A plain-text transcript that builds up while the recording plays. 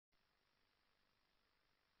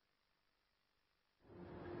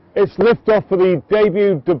It's liftoff for the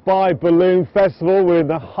debut Dubai Balloon Festival. We're in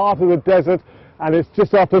the heart of the desert and it's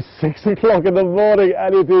just after 6 o'clock in the morning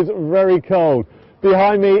and it is very cold.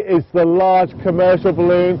 Behind me is the large commercial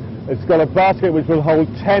balloon. It's got a basket which will hold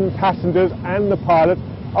 10 passengers and the pilot.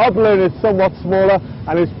 Our balloon is somewhat smaller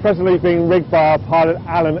and is presently being rigged by our pilot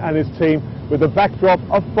Alan and his team with a backdrop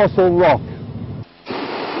of fossil rock.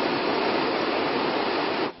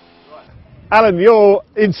 Alan, you're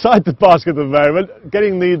inside the basket at the moment,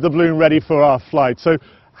 getting the balloon ready for our flight. So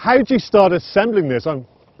how did you start assembling this?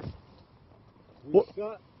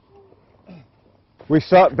 We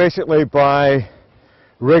start basically by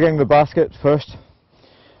rigging the basket first,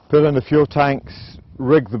 put in the fuel tanks,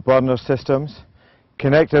 rig the burner systems,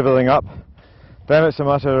 connect everything up. Then it's a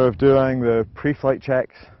matter of doing the pre-flight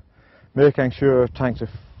checks, making sure tanks are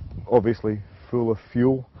obviously full of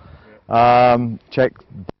fuel, check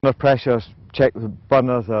burner pressures, check the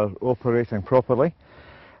burners are operating properly,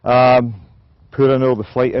 put in all the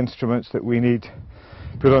flight instruments that we need,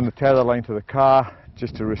 put on the tether line to the car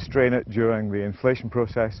just to restrain it during the inflation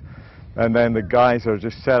process, and then the guys are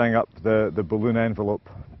just setting up the balloon envelope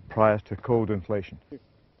prior to cold inflation.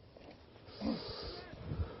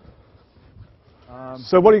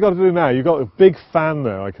 So what have you got to do now? You've got a big fan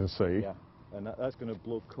there, I can see. Yeah, and that's going to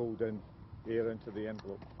blow cold air into the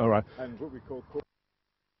envelope. All right. And what we call cold.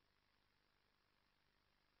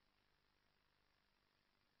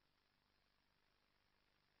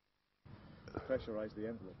 Pressurize the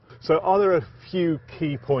envelope. So are there a few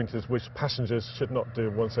key pointers which passengers should not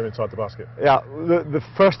do once they're inside the basket? Yeah, the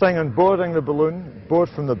first thing on boarding the balloon, board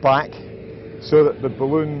from the back, so that the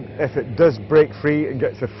balloon, if it does break free and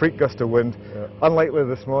gets a freak gust of wind, unlikely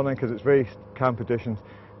this morning because it's very calm conditions,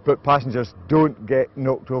 but passengers don't get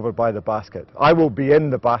knocked over by the basket. I will be in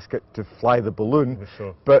the basket to fly the balloon,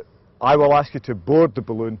 but I will ask you to board the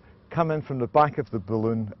balloon, come in from the back of the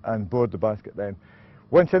balloon and board the basket then.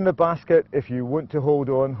 Once in the basket, if you want to hold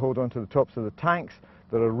on to the tops of the tanks.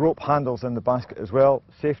 There are rope handles in the basket as well,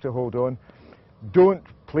 safe to hold on. Don't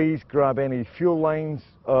please grab any fuel lines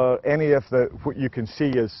or any of what you can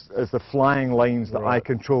see as the flying lines that I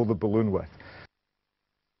control the balloon with.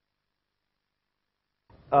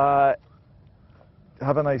 Have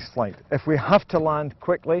a nice flight. If we have to land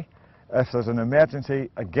quickly, if there's an emergency,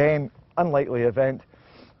 again, unlikely event,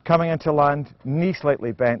 coming into land, knee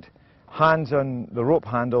slightly bent, hands on the rope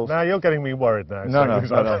handles. Now you're getting me worried now. No.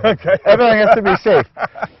 Okay. Everything has to be safe.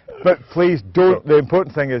 But please don't, the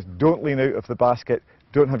important thing is don't lean out of the basket,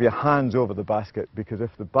 don't have your hands over the basket, because if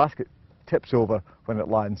the basket tips over when it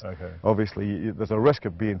lands, obviously there's a risk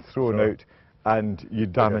of being thrown out and you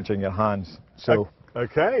damaging your hands. So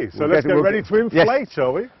okay, so let's get ready to inflate,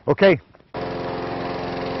 shall we? Okay.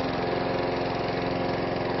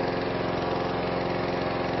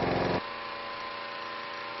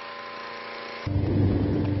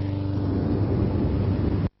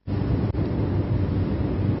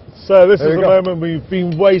 So this is the moment we've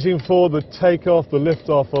been waiting for, the takeoff, the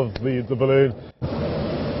liftoff of the balloon.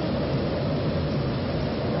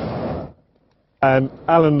 And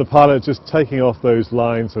Alan, the pilot, just taking off those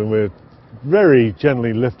lines, and we're very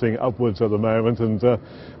gently lifting upwards at the moment. And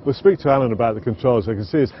we'll speak to Alan about the controls. So you can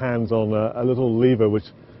see his hands on a little lever, which,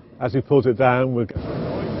 as he pulls it down,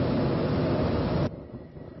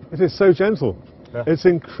 it is so gentle. Yeah. It's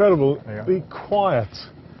incredibly quiet.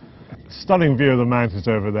 Stunning view of the mountains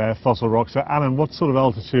over there, fossil rocks. So Alan, what sort of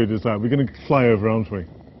altitude is that? We're going to fly over, aren't we?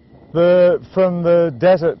 From the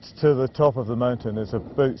desert to the top of the mountain is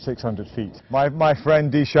about 600 feet. My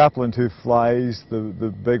friend Dee Shapland, who flies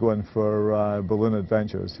the big one for Balloon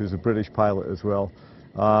Adventures, who's a British pilot as well,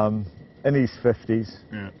 in his 50s,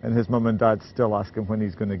 and his mum and dad still ask him when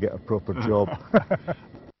he's going to get a proper job.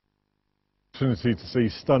 To see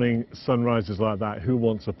stunning sunrises like that, who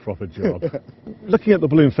wants a proper job? Looking at the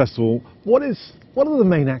Balloon Festival, what are the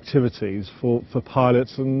main activities for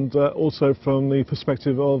pilots, and also from the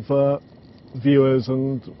perspective of viewers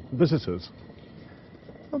and visitors?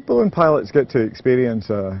 Well, balloon pilots get to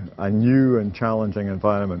experience a new and challenging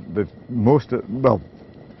environment.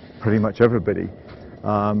 Pretty much everybody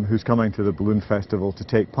who's coming to the Balloon Festival to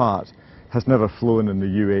take part has never flown in the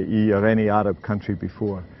UAE or any Arab country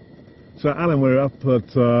before. So Alan, we're up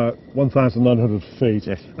at 1,900 feet.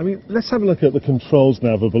 Yes. I mean, let's have a look at the controls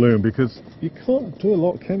now of a balloon, because you can't do a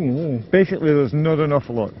lot, can you, really? Basically, there's not an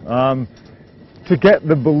awful lot. To get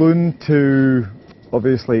the balloon to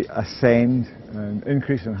obviously ascend and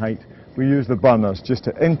increase in height, we use the burners just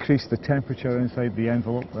to increase the temperature inside the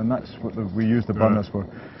envelope, and that's what we use the burners for.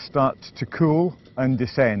 Start to cool and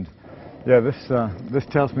descend. Yeah, this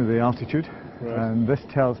tells me the altitude, and this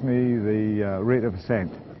tells me the rate of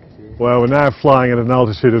ascent. Well, we're now flying at an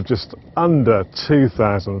altitude of just under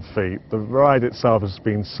 2,000 feet. The ride itself has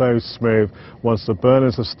been so smooth. Once the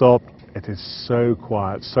burners have stopped, it is so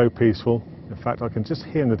quiet, so peaceful. In fact, I can just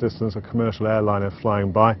hear in the distance a commercial airliner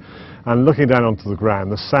flying by. And looking down onto the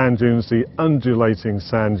ground, the sand dunes, the undulating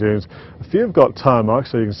sand dunes. A few have got tarmac,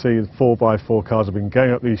 so you can see 4x4 cars have been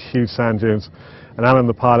going up these huge sand dunes. And Alan,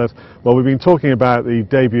 the pilot, well, we've been talking about the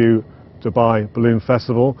debut Dubai Balloon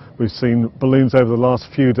Festival. We've seen balloons over the last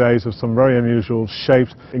few days of some very unusual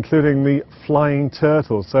shapes, including the flying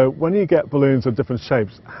turtle. So when you get balloons of different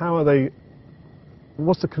shapes, how are they,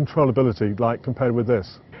 what's the controllability like compared with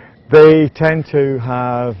this? They tend to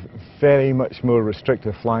have very much more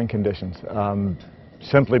restrictive flying conditions,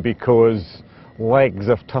 simply because legs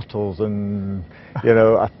of turtles and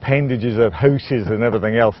appendages of houses and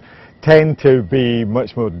everything else tend to be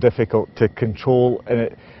much more difficult to control,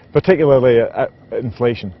 particularly at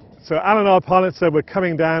inflation. So Alan, our pilot, said we're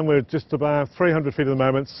coming down. We're just about 300 feet at the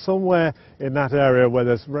moment, somewhere in that area where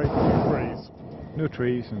there's very few trees. No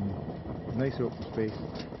trees and nice open space.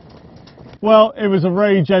 Well, it was a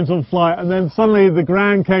very gentle flight, and then suddenly the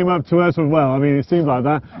ground came up to us as well. I mean, it seemed like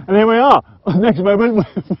that. And here we are. Next moment,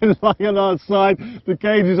 we're lying on our side. The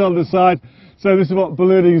cage is on the side. So this is what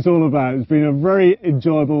ballooning is all about. It's been a very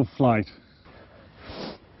enjoyable flight.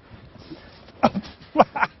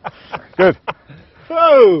 Good.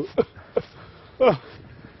 Oh!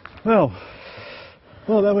 Well,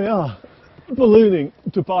 there we are. Ballooning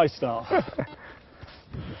Dubai style.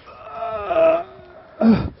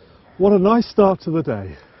 What a nice start to the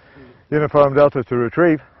day. Uniform Delta to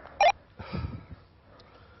retrieve.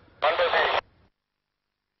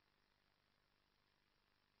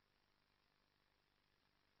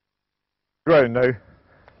 Ground now.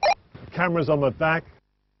 Cameras on my back,